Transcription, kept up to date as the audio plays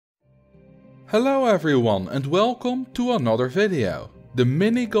Hello everyone and welcome to another video. The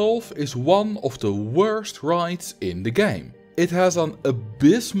mini golf is one of the worst rides in the game. It has an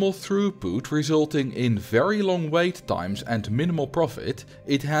abysmal throughput resulting in very long wait times and minimal profit,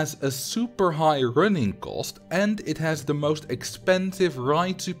 it has a super high running cost and it has the most expensive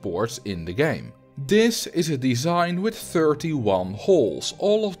ride supports in the game. This is a design with 31 holes,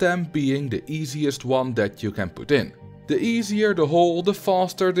 all of them being the easiest one that you can put in. The easier the hole, the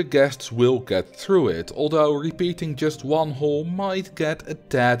faster the guests will get through it, although repeating just one hole might get a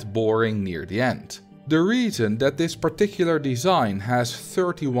tad boring near the end. The reason that this particular design has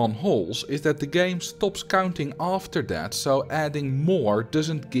 31 holes is that the game stops counting after that, so adding more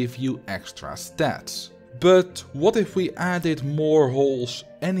doesn't give you extra stats. But what if we added more holes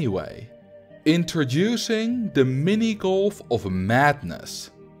anyway? Introducing the mini golf of madness.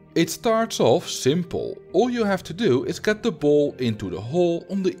 It starts off simple. All you have to do is get the ball into the hole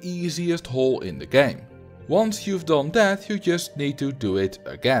on the easiest hole in the game. Once you've done that, you just need to do it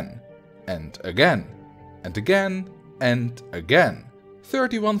again. And again. And again. And again.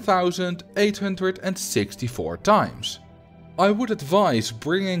 31,864 times. I would advise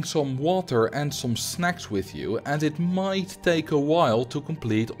bringing some water and some snacks with you, and it might take a while to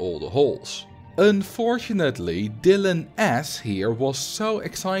complete all the holes. Unfortunately, Dylan S here was so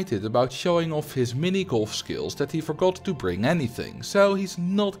excited about showing off his mini golf skills that he forgot to bring anything, so he's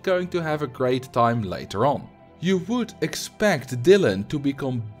not going to have a great time later on. You would expect Dylan to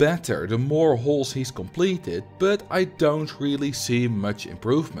become better the more holes he's completed, but I don't really see much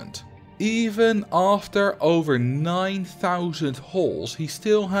improvement. Even after over 9,000 holes, he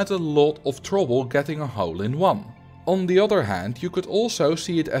still had a lot of trouble getting a hole in one. On the other hand, you could also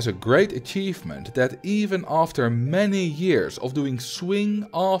see it as a great achievement that even after many years of doing swing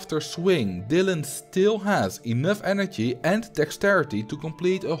after swing, Dylan still has enough energy and dexterity to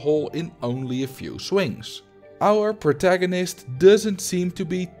complete a hole in only a few swings. Our protagonist doesn't seem to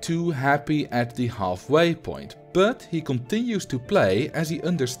be too happy at the halfway point, but he continues to play as he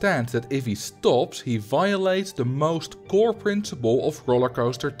understands that if he stops, he violates the most core principle of Roller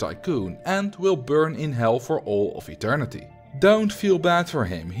Coaster Tycoon and will burn in hell for all of eternity. Don't feel bad for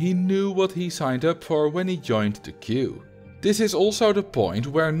him, he knew what he signed up for when he joined the queue. This is also the point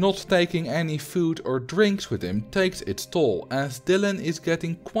where not taking any food or drinks with him takes its toll, as Dylan is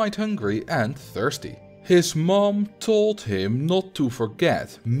getting quite hungry and thirsty. His mom told him not to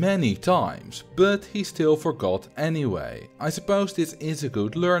forget many times, but he still forgot anyway. I suppose this is a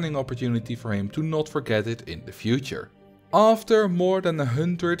good learning opportunity for him to not forget it in the future. After more than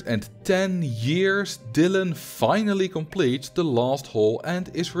 110 years, Dylan finally completes the last hole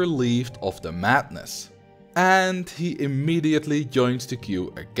and is relieved of the madness. And he immediately joins the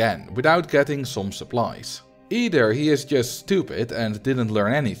queue again, without getting some supplies. Either he is just stupid and didn't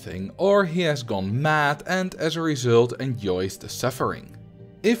learn anything, or he has gone mad and as a result enjoys the suffering.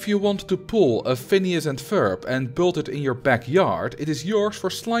 If you want to pull a Phineas and Ferb and build it in your backyard, it is yours for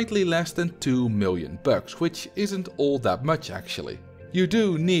slightly less than 2 million bucks, which isn't all that much actually. You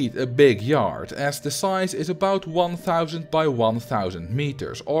do need a big yard, as the size is about 1000 by 1000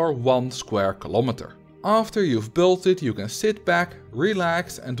 meters or 1 square kilometer. After you've built it, you can sit back,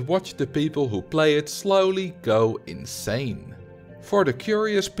 relax and watch the people who play it slowly go insane. For the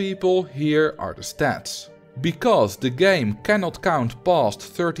curious people, here are the stats. Because the game cannot count past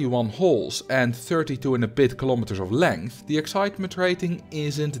 31 holes and 32 and a bit kilometers of length, the excitement rating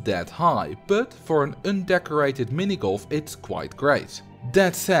isn't that high, but for an undecorated minigolf it's quite great.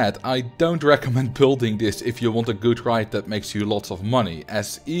 That said, I don't recommend building this if you want a good ride that makes you lots of money,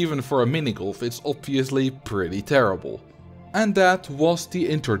 as even for a minigolf it's obviously pretty terrible. And that was the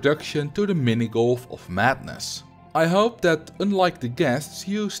introduction to the minigolf of madness. I hope that unlike the guests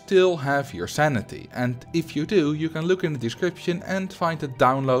you still have your sanity, and if you do, you can look in the description and find a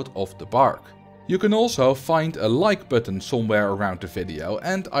download of the park. You can also find a like button somewhere around the video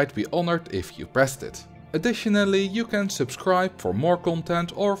and I'd be honored if you pressed it. Additionally, you can subscribe for more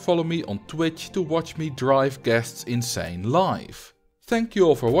content or follow me on Twitch to watch me drive guests insane live. Thank you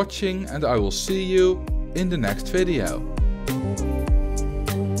all for watching and I will see you in the next video.